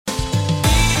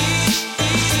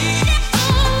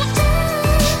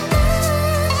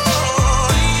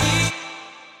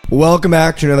Welcome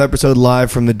back to another episode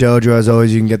live from the dojo. As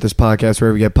always, you can get this podcast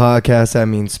wherever you get podcasts. That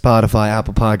means Spotify,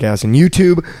 Apple Podcasts, and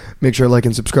YouTube. Make sure to like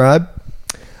and subscribe.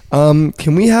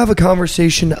 Can we have a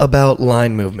conversation about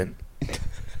line movement?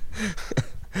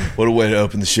 What a way to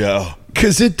open the show.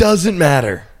 Because it doesn't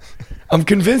matter. I'm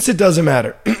convinced it doesn't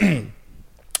matter. The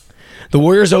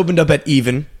Warriors opened up at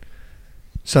even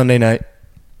Sunday night.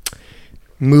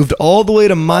 Moved all the way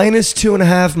to minus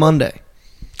 2.5 Monday.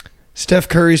 Steph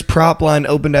Curry's prop line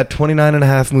opened at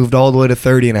 29.5, moved all the way to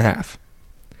 30.5.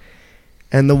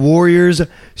 And the Warriors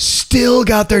still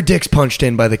got their dicks punched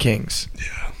in by the Kings.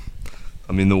 Yeah.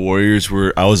 I mean, the Warriors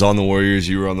were... I was on the Warriors.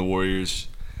 You were on the Warriors.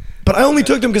 But I only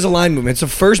took them because of line movement. It's the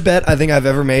first bet I think I've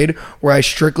ever made where I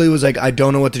strictly was like, I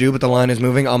don't know what to do, but the line is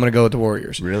moving. I'm going to go with the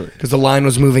Warriors. Really? Because the line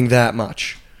was moving that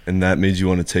much. And that made you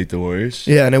want to take the Warriors?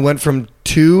 Yeah, and it went from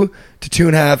 2 to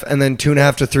 2.5 and then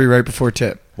 2.5 to 3 right before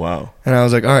tip. Wow. And I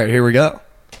was like, all right, here we go.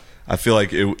 I feel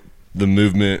like the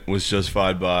movement was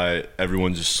justified by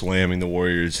everyone just slamming the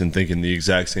Warriors and thinking the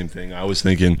exact same thing. I was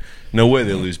thinking, no way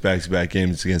they lose back-to-back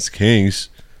games against the Kings,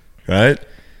 right?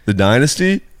 The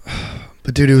dynasty?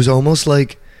 But, dude, it was almost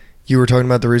like you were talking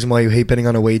about the reason why you hate betting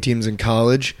on away teams in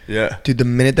college. Yeah. Dude, the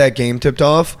minute that game tipped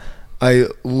off, I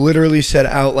literally said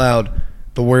out loud,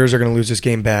 the Warriors are going to lose this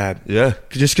game bad. Yeah.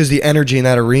 Just because the energy in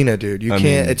that arena, dude. You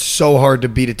can't. It's so hard to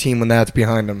beat a team when that's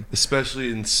behind them.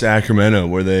 Especially in Sacramento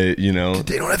where they, They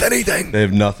don't have anything. They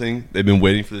have nothing. They've been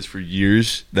waiting for this for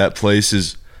years. That place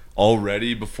is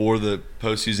already, before the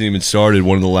postseason even started,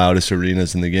 one of the loudest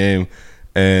arenas in the game.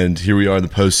 And here we are in the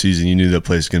postseason. You knew that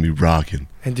place was going to be rocking.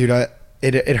 And, dude,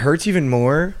 it hurts even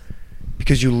more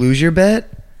because you lose your bet.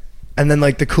 And then,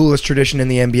 like, the coolest tradition in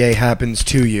the NBA happens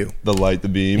to you. The light, the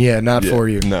beam? Yeah, not for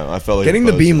you. No, I felt like... Getting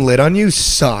the beam lit on you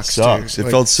sucks, Sucks. dude. It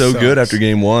felt so good after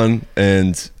game one,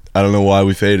 and I don't know why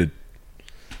we faded.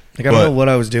 Like, I don't know what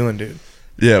I was doing, dude.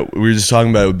 Yeah, we were just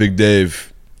talking about it with Big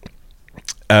Dave.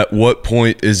 At what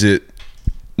point is it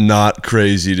not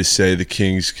crazy to say the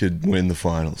Kings could win the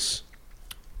finals?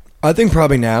 I think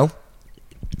probably now.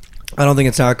 I don't think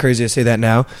it's not crazy to say that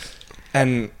now.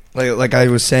 And... Like I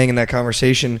was saying in that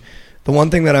conversation, the one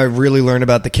thing that I really learned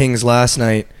about the Kings last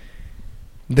night,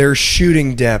 their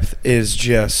shooting depth is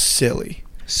just silly.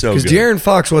 So because good. De'Aaron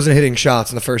Fox wasn't hitting shots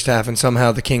in the first half, and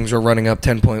somehow the Kings were running up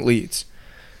 10-point leads.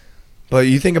 But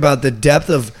you think about the depth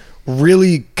of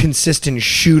really consistent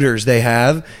shooters they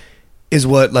have is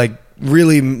what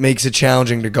really makes it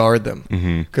challenging to guard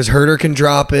them. Because Herter can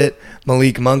drop it,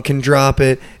 Malik Monk can drop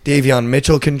it, Davion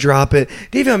Mitchell can drop it.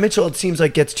 Davion Mitchell, it seems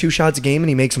like, gets 2 shots a game and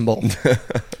he makes them both.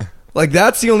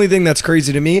 That's the only thing that's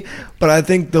crazy to me. But I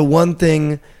think the one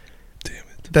thing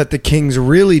that the Kings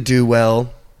really do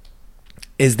well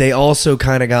is they also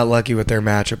kind of got lucky with their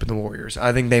matchup with the Warriors.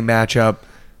 I think they match up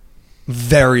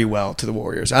very well to the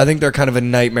Warriors. I think they're kind of a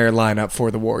nightmare lineup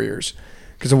for the Warriors.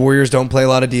 Because the Warriors don't play a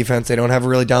lot of defense. They don't have a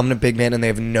really dominant big man, and they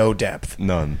have no depth.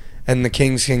 None. And the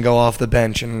Kings can go off the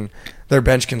bench, and their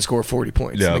bench can score 40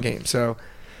 points in the game. So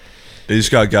they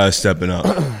just got guys stepping up.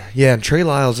 Yeah, and Trey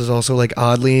Lyles is also,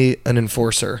 oddly an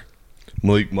enforcer.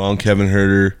 Malik Monk, Kevin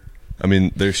Herter. I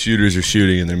mean, their shooters are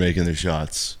shooting, and they're making their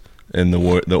shots. And the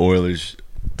Oilers...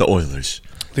 The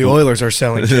Oilers are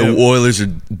selling, too. The Oilers are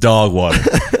dog water.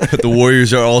 But the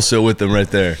Warriors are also with them right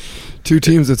there. 2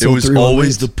 teams that sold 3-1 leads. It was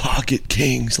always the pocket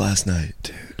Kings last night,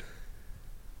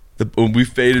 dude. We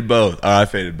faded both. I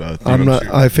faded both.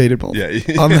 I faded both. Yeah,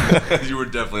 you were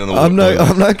definitely on the.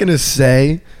 I'm not gonna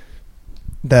say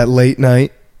that late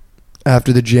night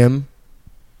after the gym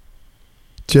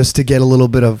just to get a little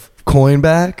bit of coin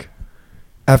back.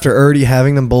 After already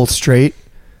having them both straight,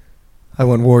 I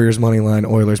went Warriors money line,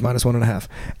 Oilers minus 1.5,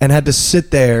 and had to sit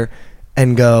there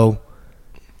and go.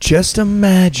 Just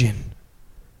imagine.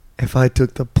 If I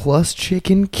took the plus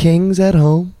chicken Kings at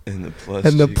home and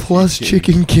the plus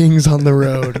chicken Kings on the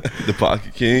road, the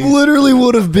pocket Kings literally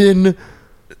would have been.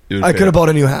 I could have bought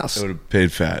a new house. I would have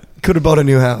paid fat. Could have bought a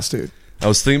new house, dude. I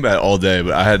was thinking about it all day,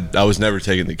 but I was never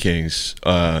taking the Kings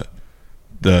on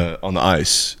the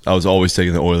ice. I was always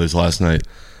taking the Oilers last night,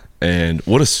 and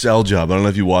what a sell job! I don't know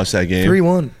if you watched that game.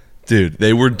 3-1, dude.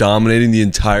 They were dominating the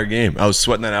entire game. I was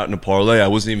sweating that out in a parlay. I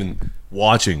wasn't even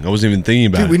watching. I wasn't even thinking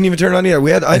about it. We didn't even turn it on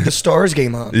yet. I had the Stars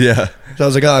game on. Yeah. So I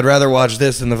was like, I'd rather watch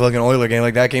this than the fucking Oiler game.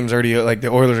 That game's already, the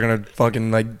Oilers are going to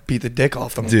fucking, beat the dick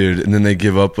off them. Dude, and then they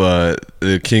give up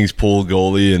the Kings pull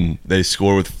goalie, and they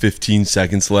score with 15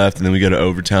 seconds left, and then we go to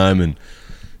overtime, and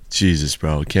Jesus,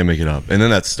 bro, can't make it up. And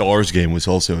then that Stars game was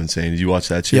also insane. Did you watch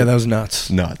that shit? Yeah, that was nuts.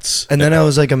 Nuts. And then I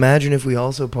was like, imagine if we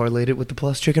also parlayed it with the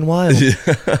plus chicken wild.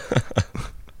 Yeah.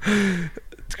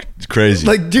 It's crazy.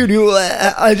 Dude,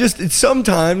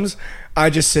 sometimes I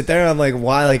just sit there and I'm like,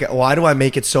 why? Like, why do I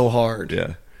make it so hard?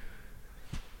 Yeah.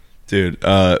 Dude,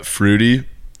 Fruity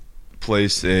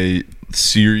placed a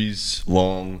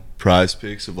series-long prize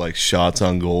picks of like shots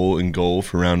on goal and goal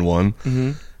for round one.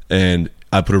 Mm-hmm. And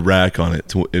I put a rack on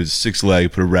it. It was 6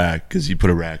 leg, put a rack, because he put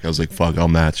a rack. I was like, fuck, I'll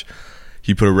match.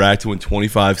 He put a rack to win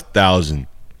 $25,000.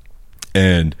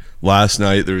 And last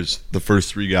night, there's the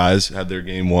first 3 guys had their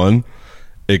game won.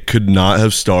 It could not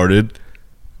have started.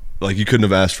 Like, you couldn't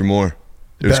have asked for more.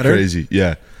 It was crazy.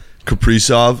 Yeah.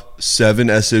 Kaprizov, 7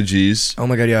 SOGs. Oh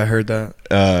my God, yeah, I heard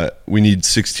that. We need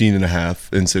 16 and a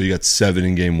half, and so he got 7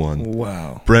 in game 1.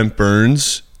 Wow. Brent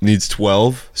Burns needs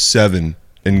 12, 7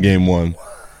 in game 1. Wow.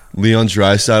 Leon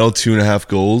Draisaitl, 2.5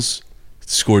 goals,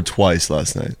 scored twice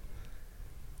last night.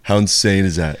 How insane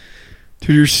is that?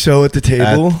 Dude, you're so at the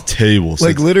table. At the table.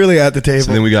 Like, literally at the table.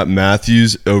 So then we got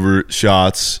Matthews over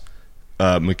shots,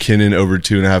 McKinnon over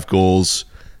 2.5 goals,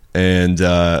 and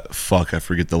fuck, I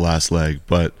forget the last leg,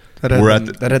 but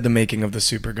that had the making of the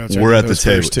Super Goats. We're at the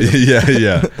table.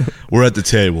 Yeah. We're at the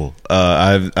table.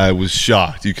 I was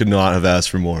shocked. You could not have asked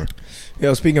for more.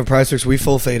 Yeah, speaking of prize picks, we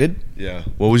full faded. Yeah.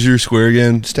 What was your square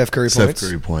again? Steph Curry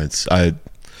points. Harden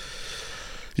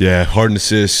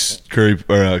assists, Curry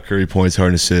points,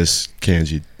 Harden assists,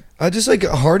 Kanji. I just like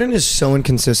Harden is so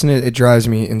inconsistent. It drives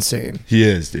me insane. He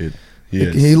is, dude.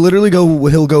 He literally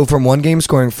he'll go from one game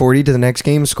scoring 40 to the next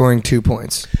game scoring 2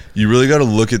 points. You really got to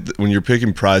look at when you're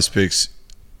picking prize picks.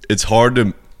 It's hard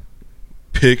to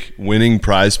pick winning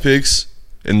prize picks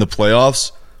in the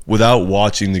playoffs without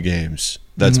watching the games.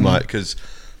 That's because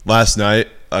last night,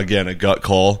 again, a gut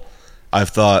call. I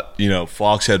thought,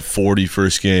 Fox had 40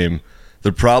 first game.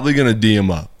 They're probably going to D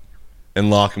him up and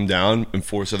lock him down and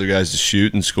force other guys to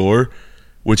shoot and score,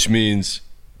 which means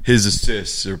his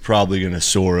assists are probably going to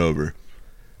soar over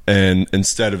and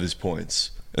instead of his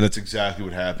points. And that's exactly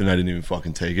what happened. I didn't even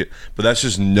fucking take it. But that's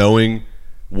just knowing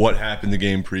what happened the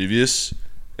game previous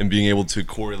and being able to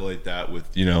correlate that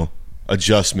with,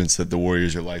 adjustments that the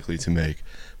Warriors are likely to make.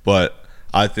 But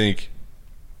I think,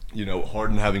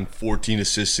 Harden having 14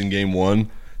 assists in game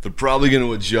 1, they're probably going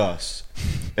to adjust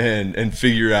and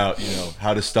figure out,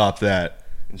 how to stop that.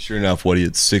 And sure enough, he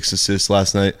had 6 assists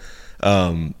last night.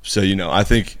 I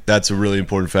think that's a really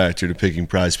important factor to picking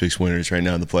prize picks winners right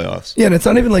now in the playoffs. Yeah, and it's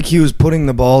not even like he was putting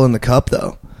the ball in the cup,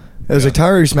 though. It was like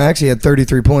Tyrese Maxey had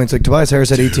 33 points. Like Tobias Harris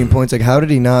had 18 points. Like, how did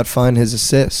he not find his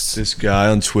assists? This guy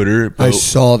on Twitter, I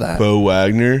saw that. Bo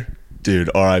Wagner, dude,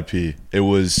 RIP. It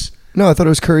was... No, I thought it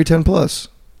was Curry 10+.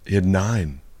 He had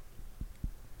 9.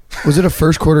 Was it a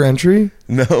first quarter entry?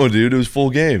 No, dude, it was full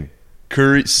game.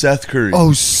 Seth Curry.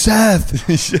 Oh, Seth.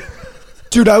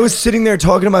 Dude, I was sitting there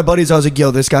talking to my buddies. I was like,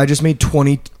 yo, this guy just made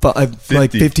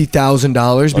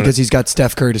 $50,000 because he's got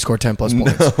Steph Curry to score 10+ points.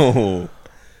 No.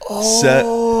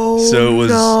 Oh, so it was,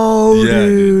 no,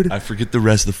 dude. I forget the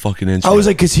rest of the fucking entry. I was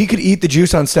like, because he could eat the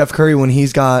juice on Steph Curry when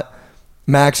he's got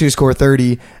Maxey to score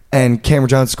 30 and Cameron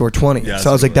Johnson score 20. Yeah,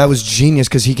 so I was like, that was genius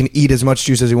because he can eat as much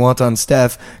juice as he wants on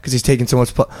Steph because he's taking so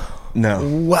much. No.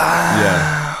 Wow.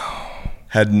 Yeah.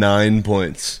 Had 9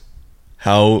 points.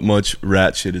 How much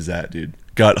rat shit is that, dude?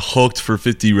 Got hooked for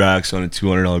 50 racks on a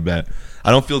 $200 bet.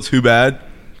 I don't feel too bad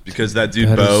because that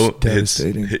dude Bo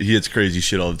hits crazy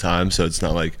shit all the time. So it's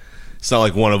not like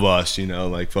one of us,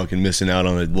 like fucking missing out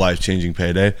on a life-changing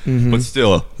payday. Mm-hmm. But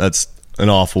still, that's an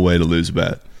awful way to lose a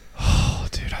bet. Oh,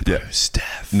 dude, I thought it was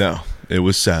Steph. No, it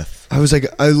was Seth. I was like,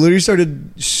 I literally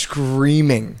started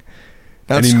screaming.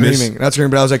 Not screaming,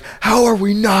 but I was like, how are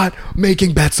we not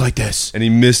making bets like this? And he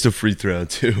missed a free throw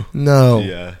too. No.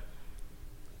 Yeah.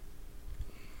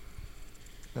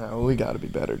 No, we got to be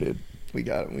better, dude. We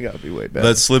got to be way better.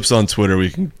 That slips on Twitter. We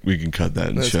can cut that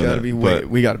and show that.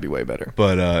 We got to be way better.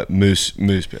 But Moose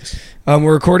pissed.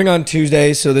 We're recording on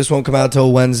Tuesday, so this won't come out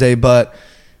till Wednesday. But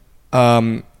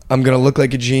I'm gonna look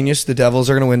like a genius. The Devils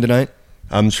are gonna win tonight.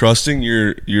 I'm trusting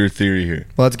your theory here.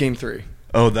 Well, that's game 3.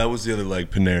 Oh, that was the other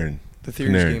leg. Panarin. The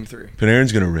theory is game 3.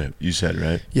 Panarin's gonna rip. You said,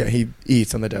 right? Yeah, he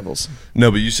eats on the Devils.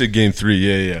 No, but you said game 3.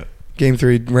 Yeah. Game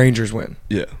 3, Rangers win.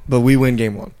 Yeah. But we win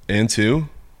game 1 and 2.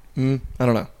 I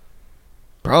don't know.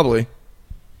 Probably.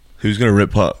 Who's gonna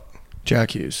rip puck?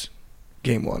 Jack Hughes.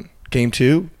 Game 1. Game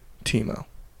 2, Timo.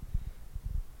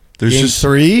 Game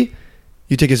 3,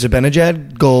 you take a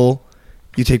Zibanejad goal,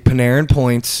 you take Panarin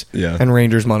points, and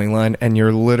Rangers money line, and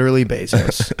you're literally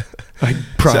Bezos. I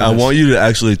promise. So I want you to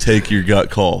actually take your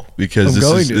gut call because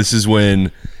this is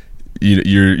when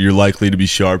you're likely to be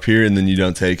sharp here, and then you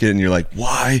don't take it, and you're like,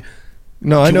 why?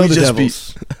 No, I know the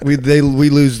Devils. we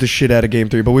lose the shit out of game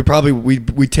 3, but we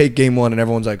take game 1, and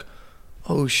everyone's like,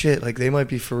 oh shit, like they might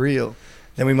be for real.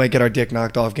 then we might get our dick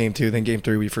knocked off game 2. Then game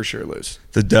 3, we for sure lose.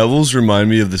 The Devils remind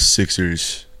me of the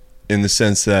Sixers in the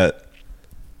sense that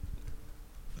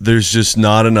there's just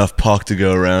not enough puck to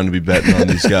go around to be betting on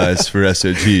these guys for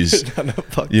SOGs.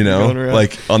 You know,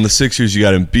 like on the Sixers, you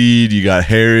got Embiid, you got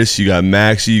Harris, you got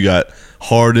Maxey, you got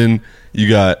Harden, you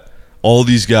got all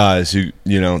these guys who,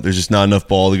 you know, there's just not enough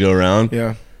ball to go around.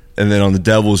 Yeah. And then on the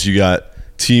Devils, you got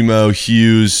Timo,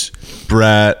 Hughes,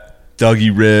 Bratt,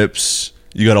 Dougie Rips.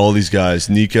 You got all these guys,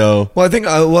 Nico. Well,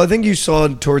 I think you saw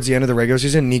towards the end of the regular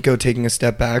season, Nico taking a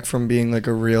step back from being like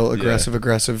a real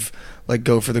aggressive, like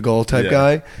go for the goal type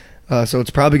guy. So it's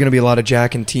probably going to be a lot of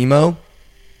Jack and Timo.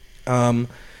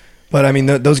 But I mean,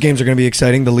 those games are going to be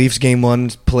exciting. The Leafs game 1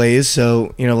 plays,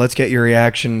 so you know, let's get your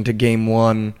reaction to game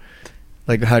 1.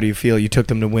 Like, how do you feel? You took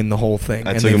them to win the whole thing,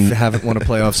 and they haven't won a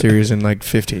playoff series in like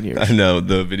 15 years. I know.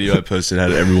 The video I posted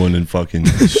had everyone in fucking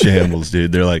shambles,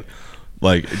 dude. They're like,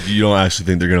 you don't actually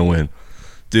think they're going to win.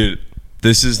 Dude,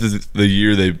 this is the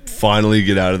year they finally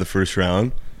get out of the first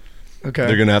round. Okay.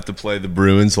 They're going to have to play the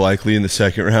Bruins likely in the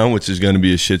second round, which is going to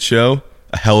be a shit show.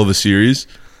 A hell of a series.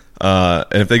 And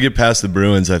if they get past the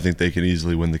Bruins, I think they can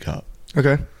easily win the Cup.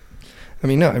 Okay. I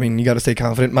mean, you got to stay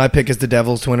confident. My pick is the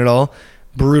Devils to win it all.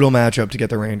 Brutal matchup to get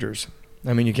the Rangers.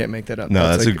 I mean, you can't make that up. No,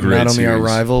 that's like, a great not only series. Our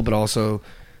rival, but also,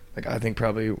 like, I think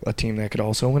probably a team that could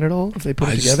also win it all if they put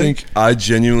it together. I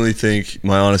genuinely think,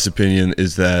 my honest opinion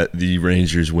is that the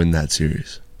Rangers win that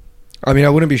series. I mean, I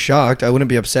wouldn't be shocked. I wouldn't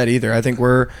be upset either. I think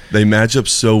they match up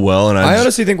so well, and I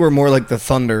honestly think we're more like the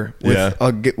Thunder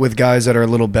with guys that are a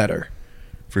little better.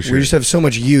 For sure. We just have so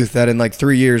much youth that in like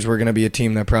 3 years we're going to be a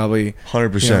team that probably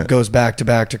 100% goes back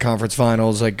to conference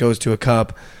finals, like goes to a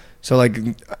cup. So like,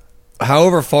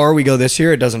 however far we go this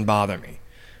year, it doesn't bother me.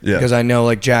 Yeah. Because I know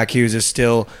like Jack Hughes is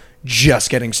still just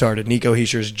getting started. Nico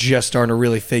Heischer's just starting to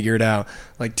really figure it out.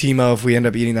 Like Timo, if we end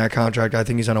up eating that contract, I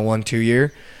think he's on a 1-2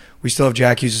 year. We still have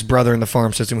Jack Hughes' brother in the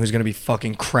farm system who's going to be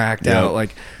fucking cracked out.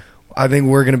 Like, I think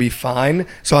we're going to be fine.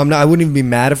 So I wouldn't even be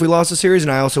mad if we lost the series,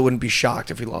 and I also wouldn't be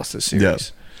shocked if we lost this series. Yeah.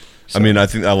 So. I mean, I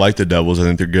like the Devils. I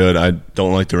think they're good. I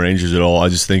don't like the Rangers at all. I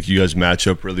just think you guys match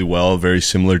up really well. Very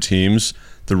similar teams.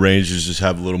 The Rangers just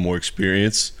have a little more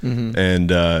experience, and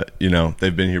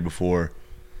they've been here before.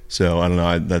 So I don't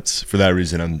know. That's for that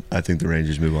reason. I think the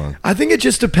Rangers move on. I think it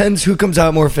just depends who comes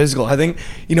out more physical. I think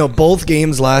both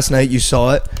games last night you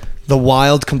saw it. The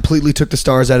Wild completely took the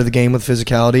Stars out of the game with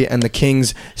physicality, and the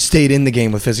Kings stayed in the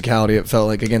game with physicality. It felt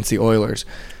like against the Oilers.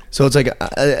 So it's like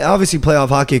obviously playoff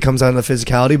hockey comes down to the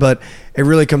physicality, but it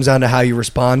really comes down to how you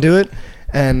respond to it.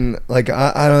 And like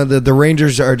I don't know, the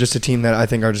Rangers are just a team that I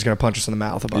think are just going to punch us in the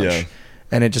mouth a bunch,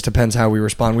 and it just depends how we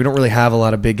respond. We don't really have a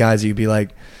lot of big guys that you'd be like,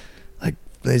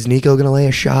 is Nico going to lay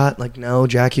a shot? Like, no.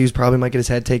 Jack Hughes probably might get his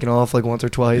head taken off like once or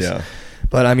twice. Yeah.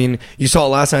 But I mean, you saw it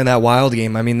last night in that Wild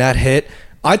game. I mean, that hit,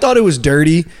 I thought it was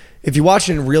dirty. If you watch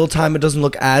it in real time, it doesn't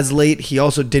look as late. He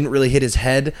also didn't really hit his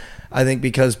head, I think,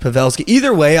 because Pavelski.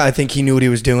 Either way, I think he knew what he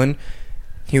was doing.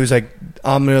 He was like,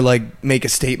 I'm going to like make a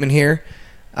statement here.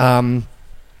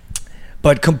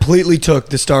 But completely took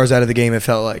the Stars out of the game, it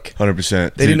felt like.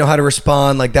 100%. They didn't know how to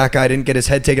respond. Like, that guy didn't get his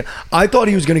head taken. I thought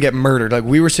he was going to get murdered. Like,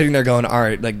 we were sitting there going, all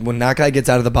right, like, when that guy gets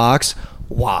out of the box,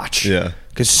 watch. Yeah.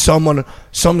 Because some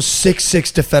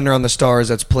 6'6" defender on the Stars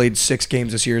that's played 6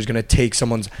 games this year is going to take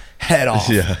someone's head off.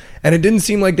 Yeah. And it didn't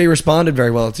seem like they responded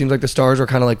very well. It seems like the Stars were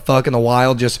kind of like, fucking the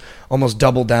Wild just almost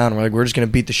doubled down. We're like, we're just going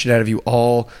to beat the shit out of you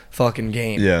all fucking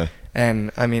game. Yeah.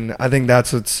 And I mean, I think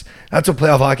that's what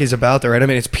playoff hockey is about, there, right? I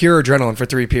mean, it's pure adrenaline for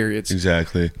 3 periods.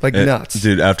 Exactly. Like nuts.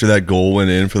 Dude, after that goal went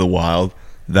in for the Wild,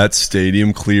 that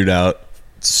stadium cleared out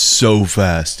so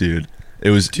fast, dude. It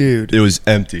was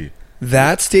empty.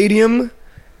 That stadium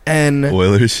and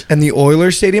Oilers and the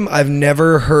Oilers stadium, I've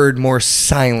never heard more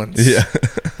silence. Yeah.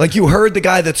 Like, you heard the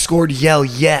guy that scored yell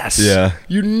yes. Yeah.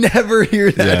 You never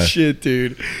hear that shit,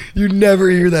 dude. You never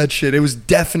hear that shit. It was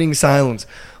deafening silence.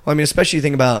 Well, I mean, especially you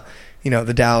think about,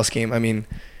 the Dallas game. I mean,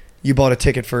 you bought a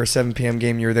ticket for a 7 p.m.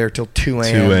 game. You were there till 2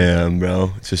 a.m. 2 a.m.,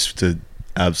 bro. Just to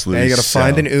absolutely you got to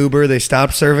find an Uber. They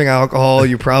stopped serving alcohol.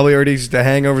 You probably the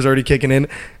hangover's already kicking in.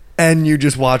 And you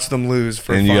just watch them lose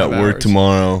for 5 hours. And you got work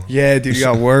tomorrow. Yeah, dude, you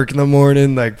got work in the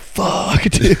morning. Like, fuck,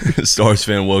 dude. Stars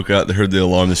fan woke up. They heard the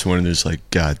alarm this morning. They're just like,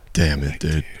 God damn it,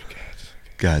 dude.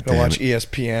 God damn it. Watch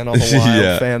ESPN. All the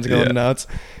Wild fans going nuts.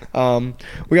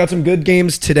 We got some good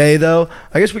games today, though.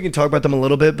 I guess we can talk about them a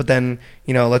little bit, but then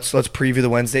let's preview the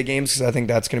Wednesday games because I think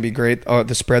that's going to be great.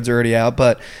 The spread's already out,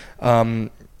 but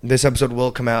this episode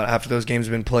will come out after those games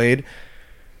have been played.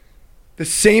 The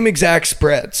same exact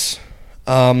spreads.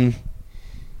 I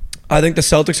think the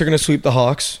Celtics are going to sweep the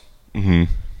Hawks.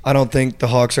 Mm-hmm. I don't think the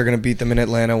Hawks are going to beat them in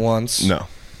Atlanta once. No.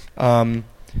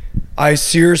 I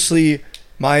seriously,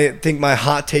 think my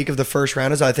hot take of the first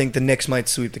round is I think the Knicks might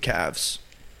sweep the Cavs.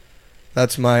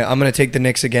 I'm going to take the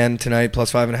Knicks again tonight,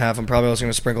 plus 5.5. I'm probably also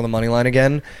going to sprinkle the money line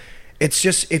again. It's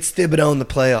Thibodeau in the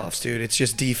playoffs, dude. It's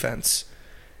just defense.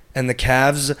 And the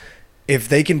Cavs, if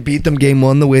they can beat them game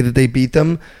one the way that they beat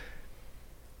them,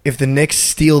 if the Knicks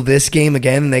steal this game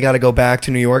again and they got to go back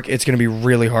to New York, it's going to be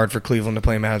really hard for Cleveland to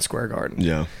play Madison Square Garden.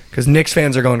 Yeah. Because Knicks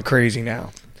fans are going crazy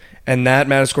now. And that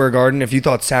Madison Square Garden, if you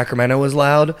thought Sacramento was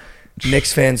loud,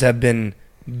 Knicks fans have been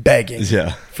begging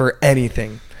for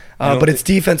anything. But it's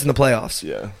defense in the playoffs.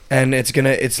 Yeah. And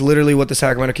it's literally what the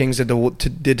Sacramento Kings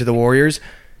did to the Warriors.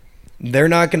 They're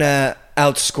not going to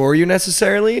outscore you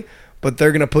necessarily, but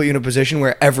they're going to put you in a position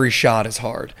where every shot is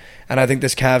hard. And I think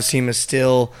this Cavs team is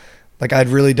still, like, I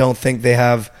really don't think they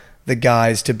have the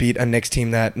guys to beat a Knicks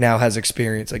team that now has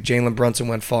experience. Like, Jalen Brunson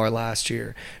went far last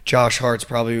year. Josh Hart's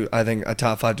probably, I think, a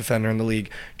top 5 defender in the league.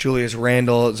 Julius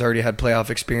Randle has already had playoff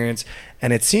experience.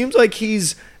 And it seems like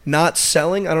he's not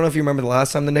selling. I don't know if you remember the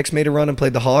last time the Knicks made a run and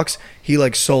played the Hawks. He,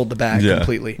 like, sold the bag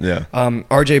completely. Yeah.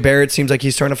 RJ Barrett seems like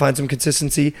he's starting to find some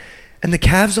consistency. And the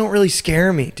Cavs don't really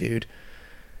scare me, dude.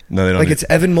 No, they don't. Like, it's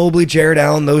Evan Mobley, Jared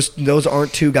Allen. Those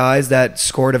aren't two guys that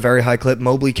score at a very high clip.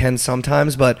 Mobley can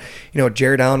sometimes, but,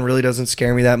 Jared Allen really doesn't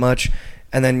scare me that much.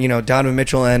 And then, Donovan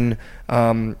Mitchell and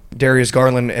Darius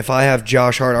Garland, if I have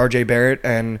Josh Hart, RJ Barrett,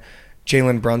 and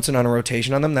Jalen Brunson on a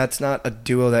rotation on them, that's not a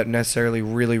duo that necessarily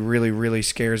really, really, really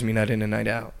scares me night in and night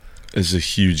out. It's a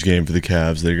huge game for the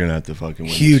Cavs. They're going to have to fucking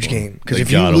win. Huge game. Because if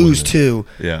you lose two,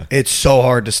 it's so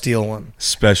hard to steal one.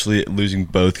 Especially losing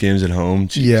both games at home.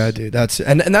 Jeez. Yeah, dude. That's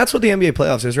what the NBA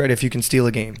playoffs is, right? If you can steal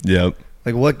a game. Yep.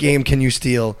 Like, what game can you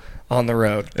steal on the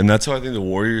road? And that's how I think the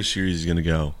Warriors series is going to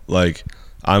go. Like,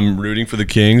 I'm rooting for the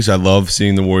Kings. I love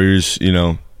seeing the Warriors,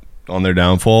 on their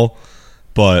downfall.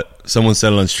 But someone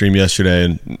said it on stream yesterday,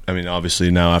 and, I mean,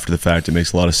 obviously now after the fact, it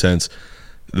makes a lot of sense.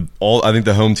 I think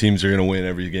the home teams are going to win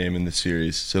every game in the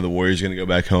series. So the Warriors are going to go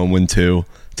back home, win 2,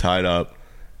 tied up,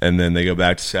 and then they go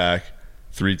back to Sac,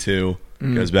 3-2,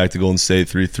 goes back to Golden State,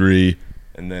 3-3,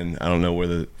 and then I don't know where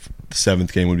the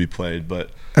 7th game would be played.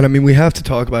 And I mean, we have to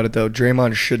talk about it, though.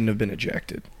 Draymond shouldn't have been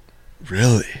ejected.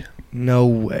 Really? No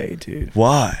way, dude.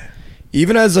 Why?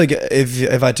 Even as, like,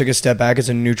 if I took a step back as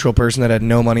a neutral person that had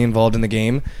no money involved in the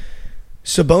game,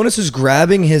 Sabonis is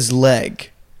grabbing his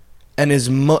leg, and his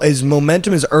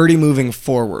momentum is already moving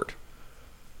forward.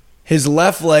 His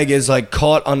left leg is, like,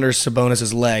 caught under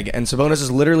Sabonis' leg, and Sabonis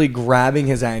is literally grabbing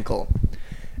his ankle,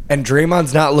 and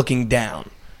Draymond's not looking down.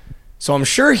 So I'm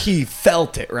sure he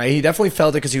felt it, right? He definitely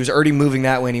felt it because he was already moving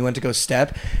that way, and he went to go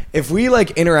step. If we,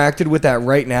 like, interacted with that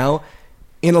right now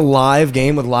in a live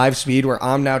game with live speed where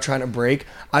I'm now trying to break,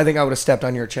 I think I would have stepped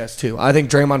on your chest too. I think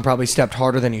Draymond probably stepped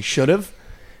harder than he should have,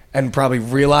 and probably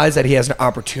realized that he has an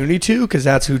opportunity to, because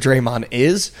that's who Draymond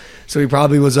is. So he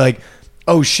probably was like,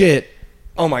 oh shit,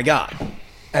 oh my God,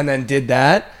 and then did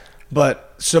that.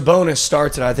 But Sabonis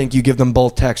starts it. I think you give them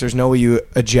both techs. There's no way you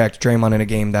eject Draymond in a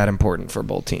game that important for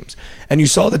both teams. And you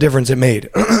saw the difference it made.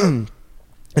 In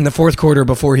the fourth quarter,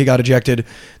 before he got ejected,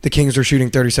 the Kings were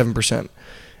shooting 37%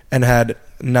 and had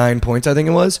 9 points, I think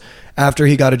it was. After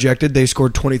he got ejected, they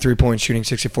scored 23 points, shooting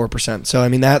 64%. So, I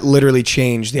mean, that literally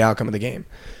changed the outcome of the game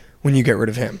when you get rid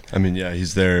of him. I mean, yeah,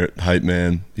 he's their hype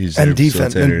man. He's and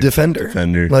their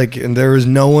defender. Like, and there was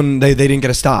no one, they didn't get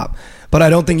a stop. But I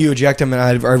don't think you eject him, and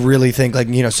I really think, like,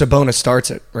 Sabonis starts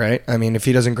it, right? I mean, if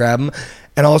he doesn't grab him.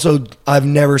 And also, I've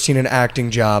never seen an acting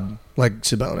job like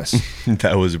Sabonis.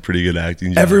 That was a pretty good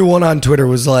acting job. Everyone on Twitter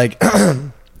was like,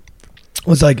 man,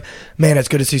 it's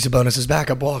good to see Sabonis'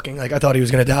 backup walking. Like, I thought he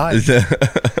was going to die.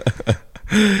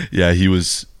 Yeah, he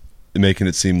was making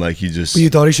it seem like he just... But you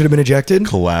thought he should have been ejected?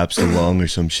 Collapsed a lung or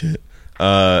some shit.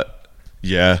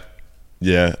 Yeah.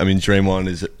 I mean, Draymond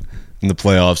is, in the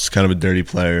playoffs, kind of a dirty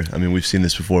player. I mean, we've seen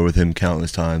this before with him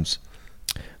countless times.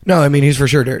 No, I mean, he's for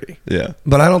sure dirty. Yeah.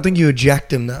 But I don't think you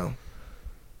eject him, though.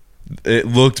 It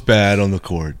looked bad on the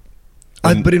court.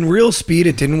 But in real speed,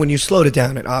 it didn't. When you slowed it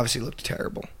down, it obviously looked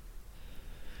terrible.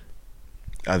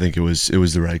 I think it was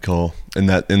the right call. In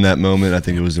that moment, I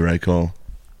think it was the right call.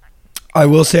 I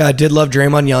will say I did love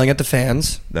Draymond yelling at the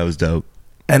fans. That was dope.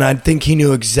 And I think he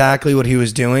knew exactly what he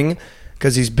was doing,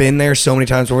 because he's been there so many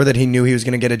times before that he knew he was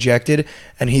going to get ejected,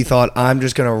 and he thought, I'm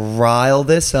just going to rile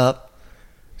this up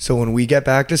so when we get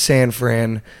back to San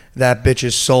Fran, that bitch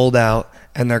is sold out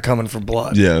and they're coming for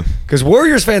blood. Yeah. Because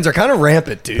Warriors fans are kind of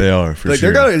rampant, dude. They are, for like,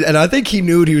 sure. They're gonna, and I think he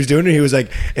knew what he was doing. And he was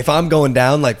like, if I'm going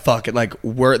down, like, fuck it. Like,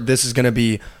 this is going to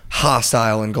be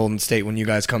hostile in Golden State when you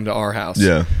guys come to our house.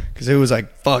 Yeah. Because it was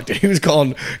like, fuck, dude. He was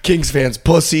calling Kings fans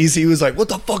pussies. He was like, what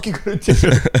the fuck you going to do?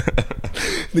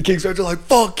 The Kings fans are like,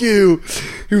 fuck you.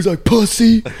 He was like,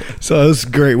 pussy. So it was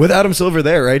great. With Adam Silver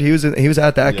there, right? He was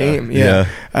at that game. Yeah.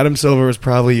 Adam Silver was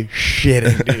probably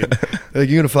shitting, dude. Like,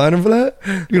 you going to find him for that?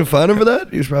 You going to find him for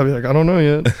that? He was probably like, I don't know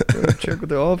yet. Check with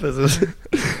the office is.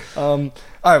 All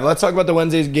right, well, let's talk about the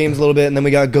Wednesday's games a little bit, and then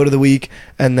we got go to the week,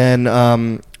 and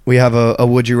then we have a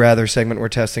would you rather segment we're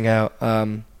testing out.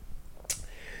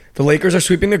 The Lakers are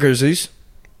sweeping the Grizzlies.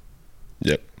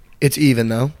 Yep. It's even,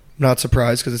 though. Not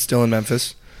surprised because it's still in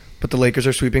Memphis. But the Lakers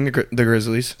are sweeping the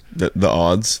Grizzlies. The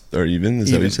odds are even?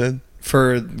 Is that what you said?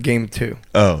 For game 2.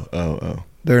 Oh.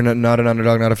 They're not an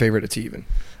underdog, not a favorite. It's even.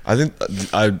 I think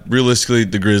realistically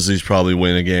the Grizzlies probably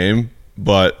win a game,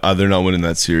 but they're not winning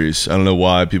that series. I don't know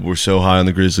why people were so high on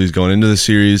the Grizzlies going into the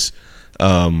series.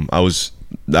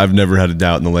 I've never had a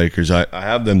doubt in the Lakers. I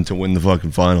have them to win the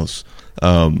fucking finals.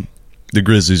 The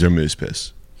Grizzlies are moose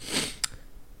piss.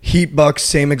 Heat Bucks,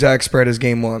 same exact spread as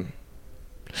game 1.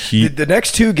 Heat. The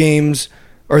next 2 games,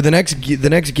 or the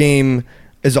next game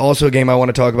is also a game I want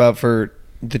to talk about for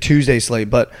the Tuesday slate,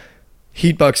 but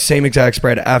Heat Bucks, same exact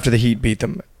spread after the Heat beat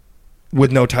them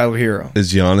with no Tyler Hero.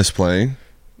 Is Giannis playing?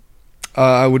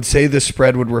 I would say the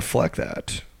spread would reflect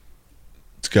that.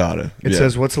 It's gotta. It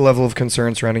says, what's the level of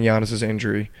concern surrounding Giannis'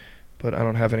 injury? But I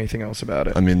don't have anything else about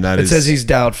it. I mean, it says he's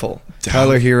doubtful.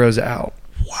 Tyler Hero's out.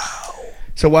 Wow.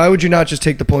 So why would you not just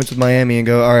take the points with Miami and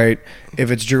go, all right,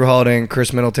 if it's Drew Holiday and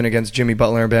Chris Middleton against Jimmy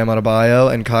Butler and Bam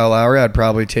Adebayo and Kyle Lowry, I'd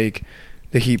probably take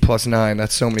the Heat +9.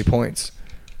 That's so many points.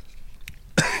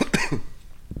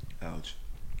 Ouch.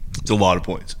 It's a lot of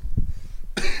points.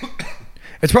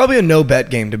 It's probably a no-bet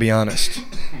game, to be honest.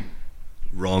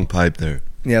 Wrong pipe there.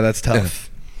 Yeah, that's tough.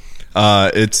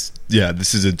 This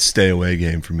is a stay-away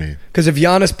game for me. Because if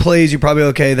Giannis plays, you're probably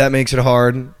okay. That makes it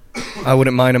hard. I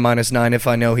wouldn't mind a -9 if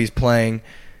I know he's playing.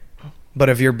 But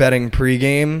if you're betting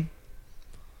pregame...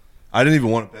 I didn't even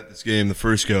want to bet this game the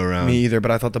first go-around. Me either,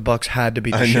 but I thought the Bucks had to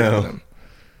beat the shit out of them.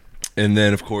 And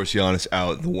then, of course, Giannis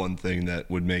out, the one thing that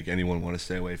would make anyone want to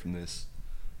stay away from this.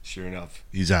 Sure enough,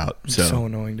 he's out. So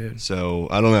annoying, dude. So,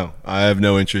 I don't know. I have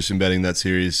no interest in betting that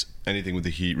series. Anything with the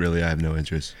Heat, really, I have no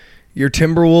interest. The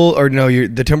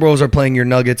Timberwolves are playing your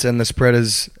Nuggets, and the spread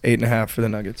is 8.5 for the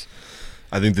Nuggets.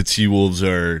 I think the T-Wolves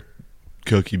are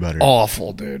cookie butter.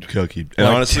 Awful, dude. Cookie. And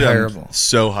honestly, terrible. I'm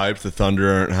so hyped the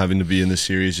Thunder aren't having to be in the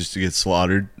series just to get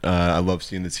slaughtered. I love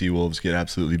seeing the T-Wolves get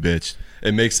absolutely bitched.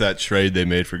 It makes that trade they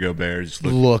made for Gobert just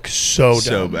look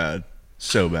so bad.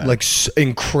 So bad. Like,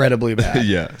 incredibly bad.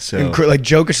 Yeah. So like,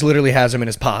 Jokic literally has him in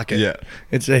his pocket. Yeah.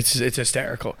 It's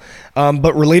hysterical.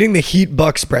 But relating the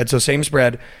Heat-Bucks spread, so same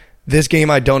spread, this game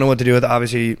I don't know what to do with.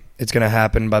 Obviously, it's going to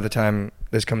happen by the time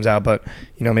this comes out, but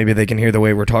maybe they can hear the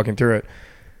way we're talking through it.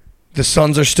 The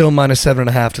Suns are still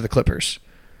 -7.5 to the Clippers.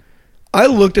 I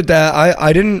looked at that.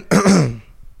 I didn't.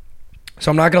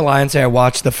 So I'm not going to lie and say I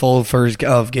watched the full first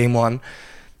of game 1.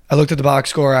 I looked at the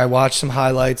box score. I watched some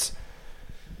highlights.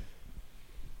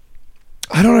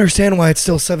 I don't understand why it's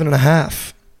still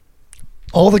 7.5.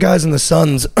 All the guys in the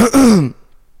Suns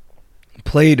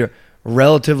played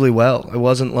relatively well. It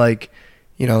wasn't like,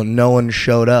 no one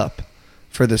showed up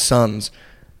for the Suns.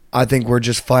 I think we're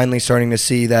just finally starting to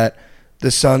see that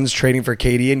the Suns trading for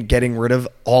KD and getting rid of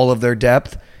all of their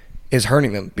depth is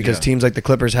hurting them because teams like the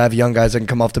Clippers have young guys that can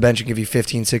come off the bench and give you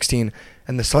 15, 16,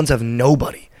 and the Suns have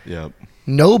nobody. Yep.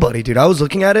 Nobody, dude. I was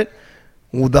looking at it.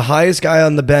 The highest guy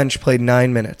on the bench played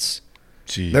 9 minutes.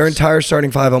 Jeez. Their entire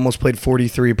starting 5 almost played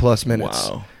 43-plus minutes.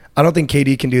 Wow. I don't think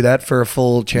KD can do that for a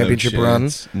full championship run.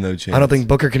 No chance. I don't think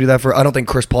Booker can do that I don't think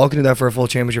Chris Paul can do that for a full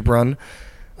championship run.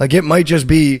 Like, it might just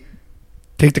be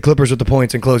take the Clippers with the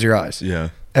points and close your eyes. Yeah.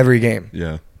 Every game.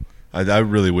 Yeah. I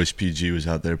really wish PG was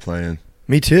out there playing.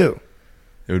 Me too.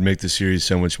 It would make the series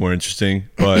so much more interesting.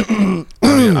 But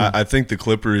I think the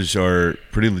Clippers are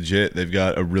pretty legit. They've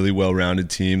got a really well-rounded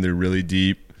team. They're really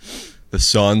deep. The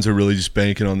Suns are really just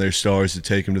banking on their stars to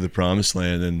take them to the promised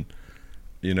land. And,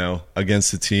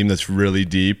 against a team that's really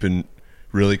deep and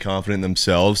really confident in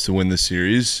themselves to win the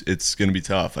series, it's going to be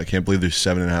tough. I can't believe they're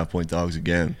 7.5-point dogs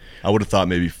again. I would have thought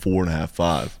maybe 4.5,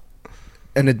 5.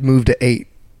 And it moved to 8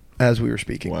 as we were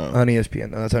speaking. Wow. On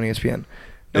ESPN. No, that's on ESPN.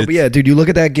 No, but yeah, dude, you look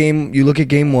at that game. You look at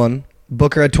game 1.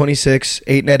 Booker had 26,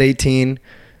 Ayton had 18,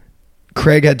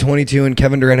 Craig had 22, and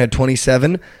Kevin Durant had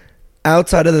 27.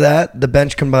 Outside of that, the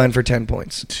bench combined for 10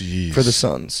 points for the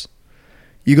Suns.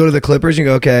 You go to the Clippers, you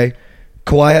go, okay,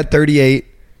 Kawhi had 38,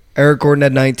 Eric Gordon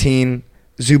had 19,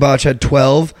 Zubac had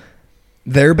 12.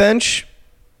 Their bench,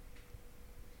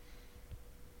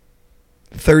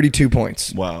 32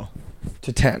 points. Wow.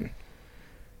 To 10.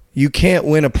 You can't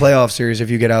win a playoff series if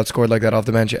you get outscored like that off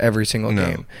the bench every single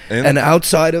game. And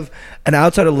outside of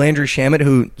Landry Shamet,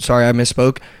 who, sorry, I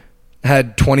misspoke,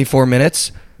 had 24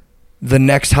 minutes, the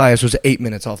next highest was 8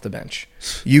 minutes off the bench.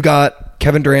 You got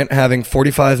Kevin Durant having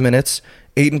 45 minutes,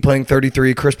 Ayton playing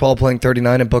 33, Chris Paul playing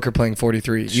 39, and Booker playing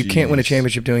 43. You can't win a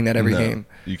championship doing that every game.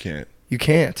 You can't. You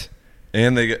can't.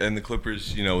 And the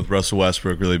Clippers, with Russell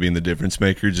Westbrook really being the difference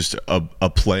maker, just a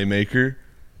playmaker,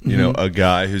 a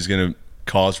guy who's going to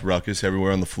cause ruckus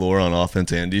everywhere on the floor on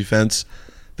offense and defense.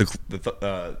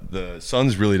 The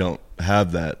Suns really don't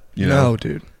have that. No,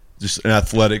 dude. Just an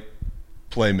athletic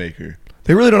playmaker.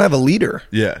 They really don't have a leader.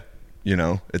 Yeah.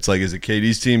 It's like, is it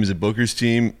KD's team? Is it Booker's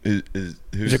team? Is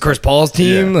it Chris Paul's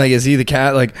team? Yeah. Like, is he the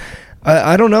cat? Like,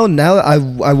 I don't know. Now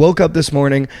I woke up this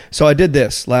morning. So I did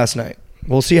this last night.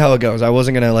 We'll see how it goes. I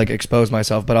wasn't going to expose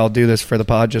myself, but I'll do this for the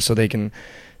pod just so they can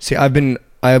see.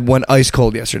 I went ice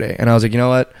cold yesterday, and I was like, you know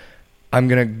what? I'm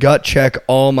going to gut check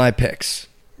all my picks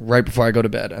right before I go to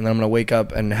bed, and then I'm going to wake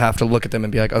up and have to look at them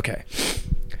and be like, okay,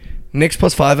 Knicks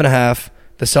plus 5.5,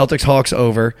 the Celtics Hawks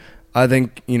over. I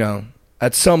think,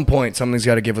 at some point something's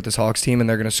got to give with this Hawks team, and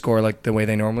they're going to score like the way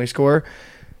they normally score.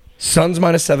 Suns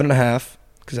minus 7.5,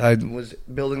 because I was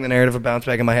building the narrative of bounce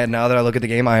back in my head. Now that I look at the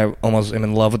game, I almost am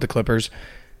in love with the Clippers.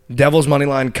 Devils money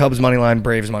line, Cubs money line,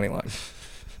 Braves money line.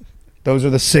 Those are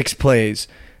the 6 plays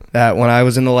that when I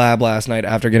was in the lab last night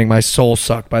after getting my soul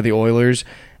sucked by the Oilers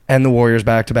and the Warriors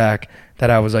back-to-back, that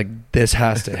I was like, this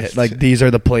has to hit. Like, these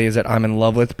are the plays that I'm in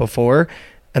love with before,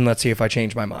 and let's see if I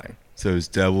change my mind. So it's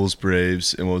Devils,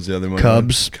 Braves, and what was the other one?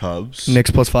 Cubs. Knicks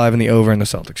plus 5 in the over in the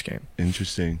Celtics game.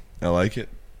 Interesting. I like it.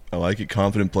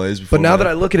 Confident plays. But now that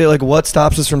I look at it, what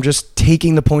stops us from just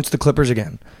taking the points to the Clippers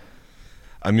again?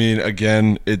 I mean,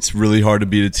 again, it's really hard to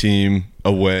beat a team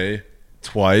away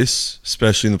twice,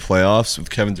 especially in the playoffs with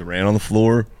Kevin Durant on the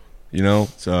floor,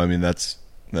 So, I mean, that's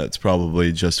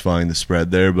probably justifying the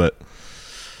spread there, but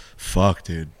fuck,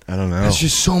 dude. I don't know. It's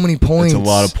just so many points. It's a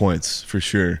lot of points, for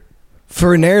sure.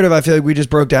 For a narrative, I feel like we just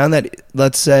broke down that,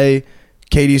 let's say,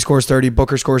 KD scores 30,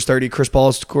 Booker scores 30, Chris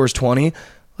Paul scores 20.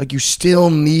 You still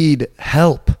need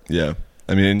help. Yeah.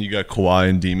 I mean, you got Kawhi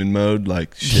in demon mode.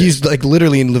 Shit. He's,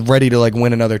 literally ready to,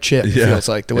 win another chip, it feels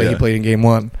like, the way he played in Game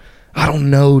 1. I don't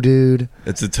know, dude.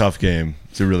 It's a tough game.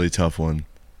 It's a really tough one.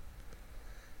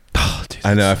 Oh, dude,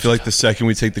 I know. I feel like the second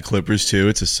we take the Clippers, too,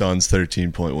 it's a Suns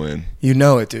 13-point win. You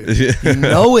know it, dude. You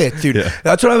know it, dude. Yeah.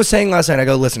 That's what I was saying last night. I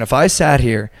go, listen, if I sat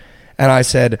here and I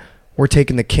said, we're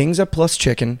taking the Kings at plus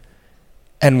chicken,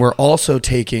 and we're also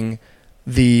taking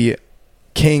the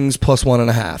Kings plus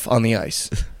 1.5 on the ice.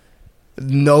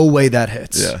 No way that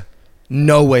hits. Yeah.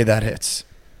 No way that hits.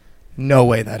 No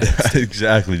way that hits.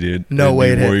 Exactly, dude. No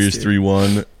way it hits. Warriors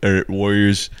 3-1, or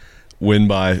Warriors win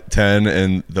by 10,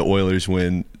 and the Oilers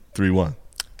win 3-1.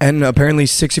 And apparently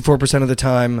 64% of the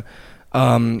time,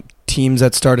 teams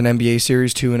that start an NBA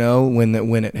series 2-0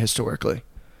 win it historically.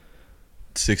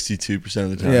 62% of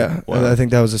the time. Yeah, wow. I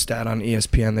think that was a stat on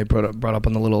ESPN they brought up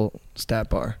on the little stat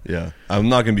bar. Yeah, I'm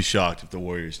not going to be shocked if the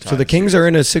Warriors tie. So the Kings are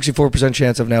in a 64%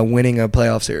 chance of now winning a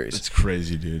playoff series. It's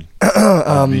crazy, dude.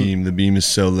 The beam is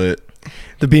so lit.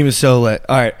 The beam is so lit.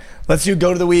 All right, let's do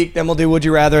Go to the Week, then we'll do Would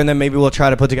You Rather, and then maybe we'll try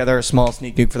to put together a small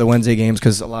sneak peek for the Wednesday games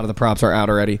because a lot of the props are out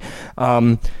already.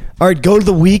 All right, Go to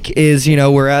the Week is,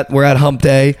 we're at Hump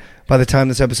Day by the time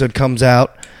this episode comes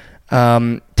out.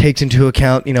 Takes into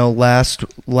account,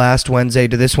 last Wednesday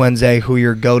to this Wednesday, who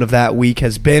your GOAT of that week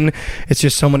has been. It's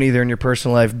just someone either in your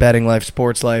personal life, betting life,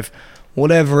 sports life,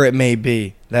 whatever it may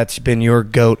be. That's been your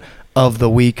GOAT of the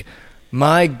week.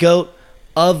 My GOAT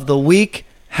of the week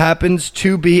happens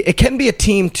to be, it can be a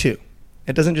team too.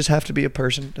 It doesn't just have to be a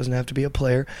person. It doesn't have to be a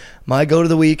player. My GOAT of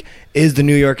the week is the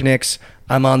New York Knicks.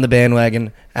 I'm on the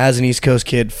bandwagon as an East Coast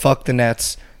kid. Fuck the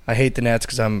Nets. I hate the Nets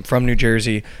because I'm from New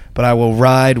Jersey, but I will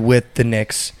ride with the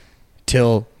Knicks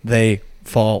till they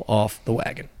fall off the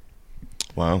wagon.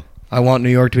 Wow. I want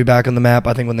New York to be back on the map.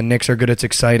 I think when the Knicks are good, it's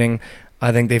exciting.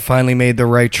 I think they finally made the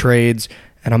right trades,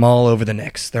 and I'm all over the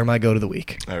Knicks. They're my GOAT of the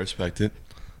week. I respect it.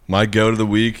 My GOAT of the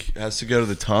week has to go to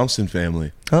the Thompson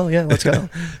family. Oh, yeah, let's go.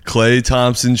 Klay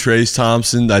Thompson, Trace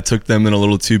Thompson. I took them in a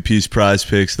little two-piece prize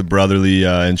picks, the brotherly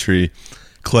entry.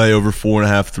 Klay over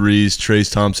 4.5 threes,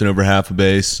 Trace Thompson over half a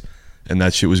base, and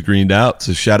that shit was greened out.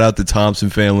 So shout out the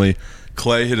Thompson family.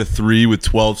 Klay hit a 3 with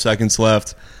 12 seconds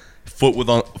left. Foot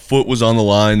was on the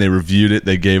line. They reviewed it.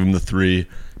 They gave him the 3.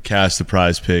 Cashed the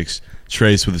prize picks.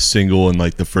 Trace with a single in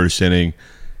the first inning.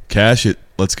 Cash it.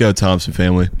 Let's go, Thompson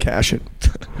family. Cash it.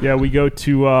 Yeah, we go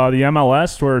to the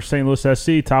MLS where St. Louis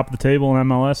SC, top of the table in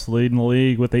MLS, leading the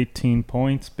league with 18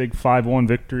 points. Big 5-1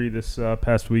 victory this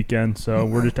past weekend. So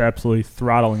we're just absolutely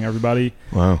throttling everybody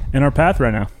in our path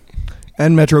right now.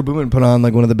 And Metro Boomin put on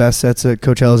like one of the best sets that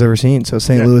Coachella's ever seen. So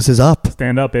St. Louis is up.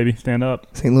 Stand up, baby. Stand up.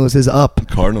 St. Louis is up.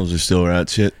 Cardinals are still rat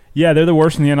shit. Yeah, they're the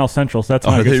worst in the NL Central, so that's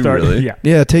not a good start. Really? Yeah.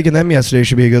 Yeah, taking them yesterday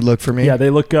should be a good look for me. Yeah, they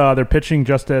look. Their pitching,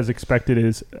 just as expected,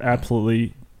 is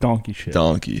absolutely donkey shit.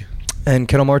 Donkey. And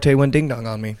Kettle Marte went ding dong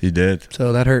on me. He did.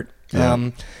 So that hurt. Yeah.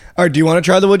 All right, do you want to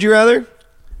try the Would You Rather?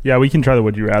 Yeah, we can try the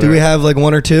Would You Rather. Do we have like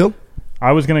one or two?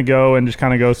 I was gonna go and just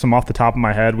kind of go some off the top of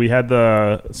my head. We had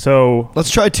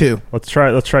Let's try two. Let's try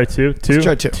two. Let's try two.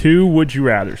 Two Would You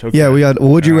Rathers. Okay. Yeah, we got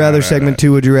Would You Rather segment,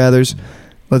 two Would You Rathers.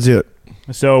 Let's do it.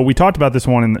 So we talked about this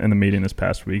one in the meeting this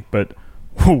past week, but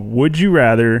would you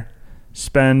rather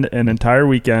spend an entire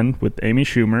weekend with Amy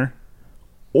Schumer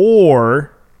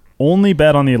or only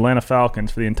bet on the Atlanta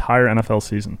Falcons for the entire NFL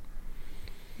season?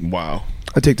 Wow.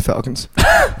 I take the Falcons.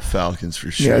 Falcons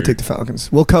for sure. Yeah, I take the Falcons.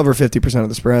 We'll cover 50% of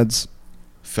the spreads.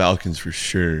 Falcons for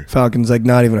sure. Falcons, like,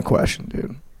 not even a question,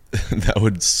 dude. That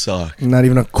would suck. Not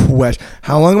even a question.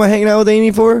 How long am I hanging out with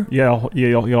Amy for? Yeah,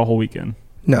 a whole weekend.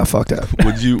 No, fuck that.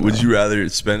 Would you rather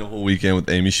spend a whole weekend with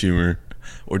Amy Schumer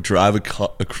or drive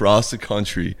across the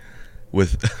country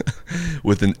with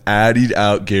an addied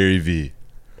out Gary V?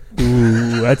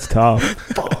 Ooh, that's tough.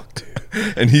 Fuck,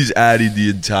 dude. And he's addied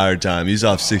the entire time. He's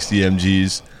off 60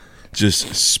 mgs,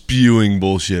 just spewing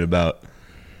bullshit about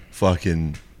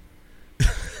fucking.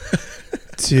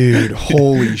 Dude,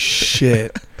 holy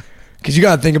shit. Because you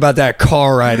got to think about that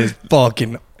car ride is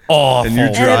fucking awful. And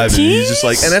you're driving, and he's just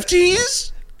like, NFTs?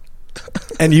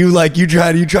 And you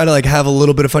try to like have a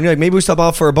little bit of fun. You're like, maybe we stop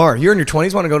off for a bar. You're in your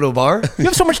 20s, want to go to a bar? You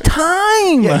have so much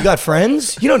time. Yeah, you got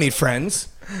friends? You don't need friends.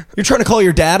 You're trying to call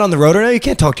your dad on the road right now? You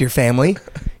can't talk to your family.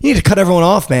 You need to cut everyone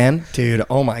off, man. Dude,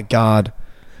 oh my God.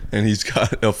 And he's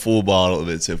got a full bottle of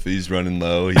it, so if he's running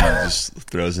low, he just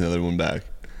throws another one back.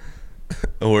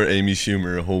 Or Amy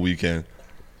Schumer a whole weekend.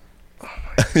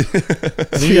 I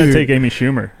think you gotta take Amy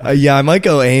Schumer. Yeah, I might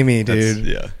go Amy, dude.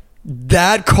 Yeah.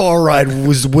 That car ride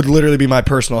would literally be my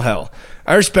personal hell.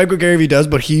 I respect what Gary Vee does,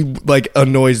 but he like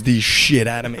annoys the shit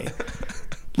out of me.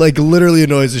 Like literally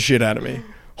annoys the shit out of me.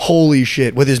 Holy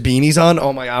shit. With his beanies on,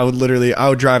 oh my God, I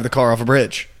would drive the car off a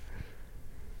bridge.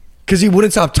 Because he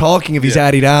wouldn't stop talking if he's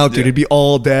addied out, dude. It'd be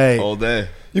all day. All day.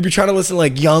 You'd be trying to listen to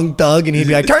like Young Thug, and he'd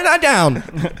be like, turn that down.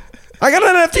 I got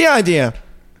an NFT idea.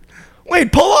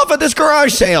 Wait, pull off at this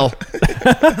garage sale.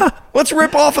 Let's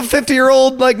rip off a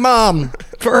 50-year-old like mom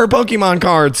for her Pokemon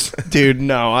cards. Dude,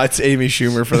 no, it's Amy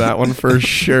Schumer for that one for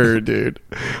sure, dude.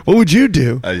 What would you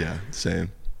do? Yeah,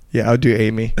 same. Yeah, I would do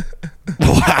Amy.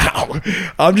 Wow.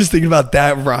 I'm just thinking about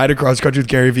that ride across country with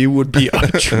Gary Vee would be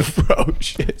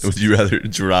atrocious. Would you rather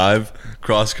drive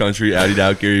cross country, added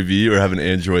out Gary Vee, or have an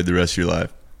Android the rest of your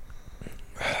life?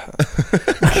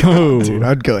 Dude,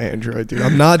 I'd go Android, dude.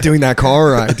 I'm not doing that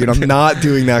car ride, dude. I'm not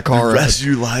doing that car ride. The rest of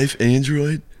your life,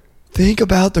 Android? Think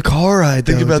about the car ride,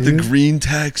 Think about dude. the green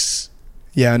text.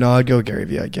 Yeah, no, I'd go Gary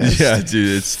Vee, I guess. Yeah,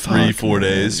 dude, it's 3-4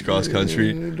 days cross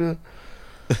country.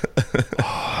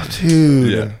 Oh,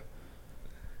 dude. Yeah.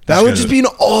 That would just be an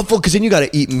awful, because then you got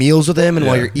to eat meals with him, and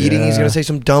while you're eating, he's going to say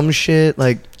some dumb shit.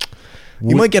 Like,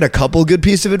 you might get a couple good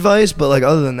pieces of advice, but like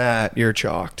other than that, you're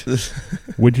chalked.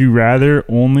 Would you rather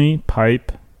only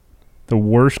pipe the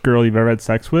worst girl you've ever had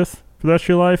sex with for the rest of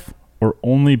your life, or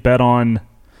only bet on,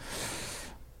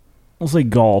 let's say,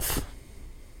 golf?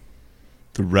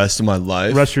 The rest of my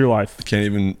life? The rest of your life.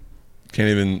 Can't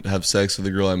even have sex with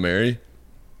the girl I marry?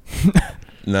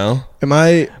 No? Am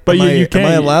I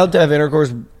allowed to have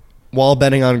intercourse while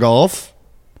betting on golf?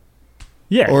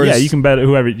 Yeah, you can bet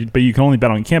whoever, but you can only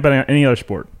bet on. You can't bet on any other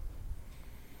sport.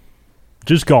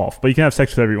 Just golf, but you can have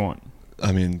sex with whoever you want.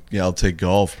 I mean, yeah, I'll take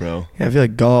golf, bro. Yeah, I feel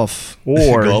like golf.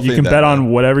 Or Golf you ain't can that bet bad.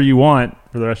 on whatever you want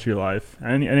for the rest of your life.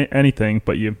 Anything,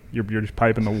 but you're just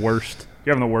piping the worst.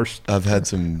 You're having the worst. I've had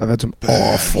some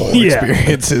awful Yeah.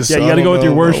 experiences. Yeah, so you got to I go don't with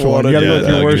your know worst if I one. wanna You got to do go with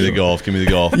that. your worst. Give me the golf. Give me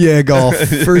the golf. Yeah, golf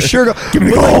for sure. Give me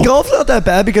But golf. like, golf's not that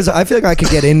bad because I feel like I could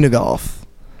get into golf.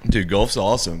 Dude, golf's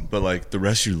awesome, but like the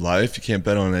rest of your life, you can't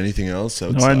bet on anything else. That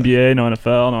would No suck. NBA, no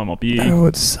NFL, no MLB. That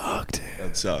would suck, dude.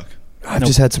 That'd suck. I've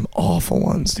just had some awful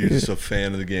ones, You're dude. just a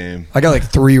fan of the game. I got like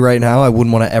 3 right now. I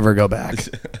wouldn't want to ever go back.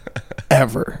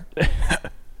 Ever.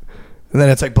 And then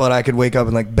it's like, but I could wake up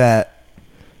and like bet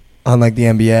on like the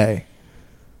NBA.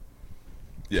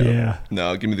 Yeah.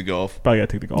 No, give me the golf. Probably got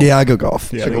to take the golf. Yeah, I go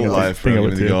golf. Yeah, I Single think life, I bro. would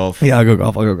Give me the too. golf. Yeah, I'll go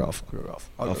golf. I'll go golf.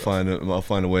 I'll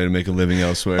find a way to make a living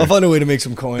elsewhere. I'll find a way to make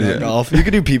some coin Yeah. on golf. You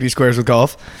could do PP squares with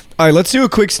golf. All right, let's do a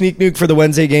quick sneak nuke for the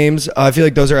Wednesday games. I feel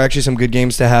like those are actually some good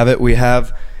games to have it. We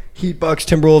have Heat, Bucks,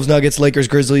 Timberwolves, Nuggets, Lakers,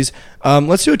 Grizzlies.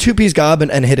 Let's do a two-piece gob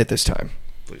and hit it this time.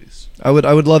 Please. I would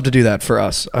love to do that for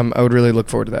us. I would really look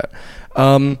forward to that.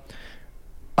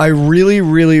 I really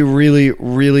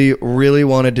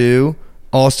want to do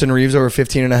Austin Reeves over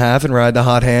 15.5 and ride the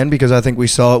hot hand because I think we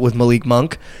saw it with Malik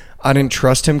Monk. I didn't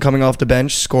trust him coming off the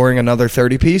bench, scoring another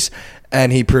 30-piece,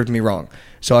 and he proved me wrong.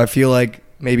 So I feel like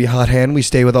maybe hot hand, we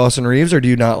stay with Austin Reeves, or do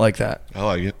you not like that? I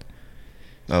like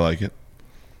it.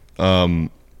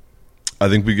 I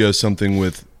think we go something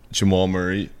with Jamal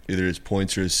Murray, either his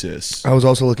points or assists. I was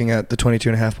also looking at the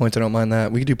 22.5 points. I don't mind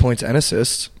that. We could do points and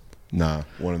assists. Nah,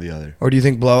 one or the other. Or do you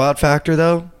think blowout factor,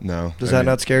 though? No. Does that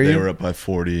not scare you? They were up by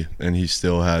 40, and he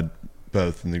still had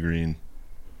both in the green.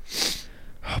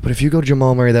 But if you go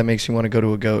Jamal Murray, that makes you want to go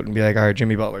to a GOAT and be like, all right,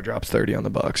 Jimmy Butler drops 30 on the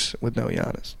Bucks with no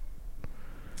Giannis.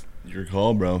 Your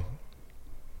call, bro.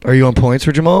 Are you on points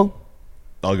for Jamal?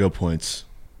 I'll go points.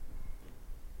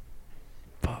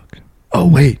 Fuck. Oh,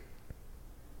 wait.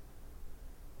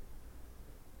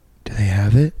 Do they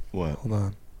have it? What? Hold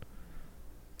on.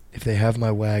 If they have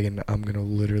my wagon, I'm going to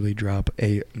literally drop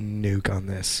a nuke on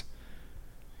this.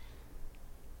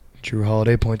 Drew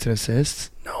Holiday points and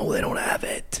assists? No, they don't have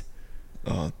it.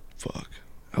 Oh, fuck.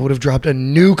 I would have dropped a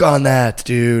nuke on that,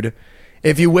 dude.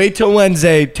 If you wait till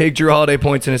Wednesday, take Drew Holiday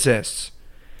points and assists.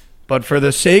 But for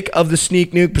the sake of the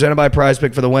sneak nuke presented by Prize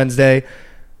Pick for the Wednesday,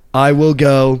 I will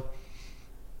go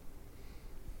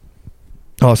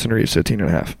Austin Reeves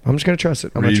 15.5. I'm just going to trust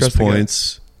it. I'm going to Reeves trust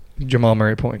points. Jamal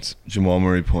Murray points. Jamal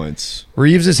Murray points.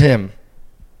 Reeves is him.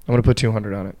 I'm going to put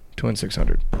 200 on it. 2 and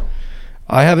 600.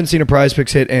 I haven't seen a Prize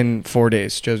Picks hit in 4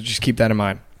 days. Just keep that in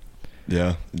mind.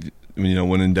 Yeah.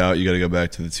 When in doubt, you got to go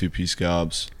back to the two-piece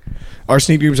gobs. Our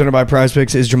sneak nuke presented by Prize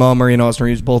Picks is Jamal Murray and Austin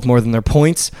Reeves, both more than their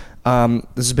points. This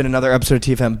has been another episode of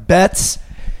TFM Bets.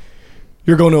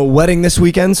 You're going to a wedding this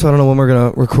weekend, so I don't know when we're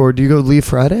going to record. Do you go leave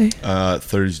Friday?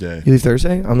 Thursday. You leave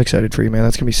Thursday? I'm excited for you, man.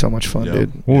 That's going to be so much fun, Yep.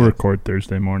 dude. We'll record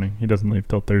Thursday morning. He doesn't leave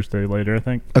till Thursday later, I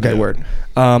think. Okay, Yeah. word.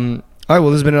 All right, well,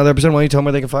 this has been another episode. Why don't you tell them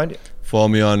where they can find you? Follow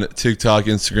me on TikTok,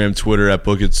 Instagram, Twitter at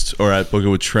Book It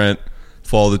with Trent.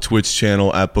 Follow the Twitch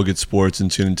channel at Book It Sports and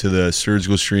tune into the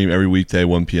surgical stream every weekday,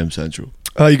 1 p.m. Central.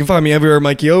 You can find me everywhere,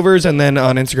 Mikey Overs, and then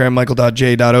on Instagram,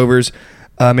 michael.j.overs.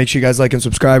 Make sure you guys like and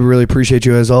subscribe. We really appreciate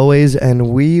you as always, and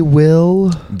we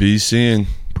will Be seeing.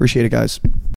 appreciate it, guys.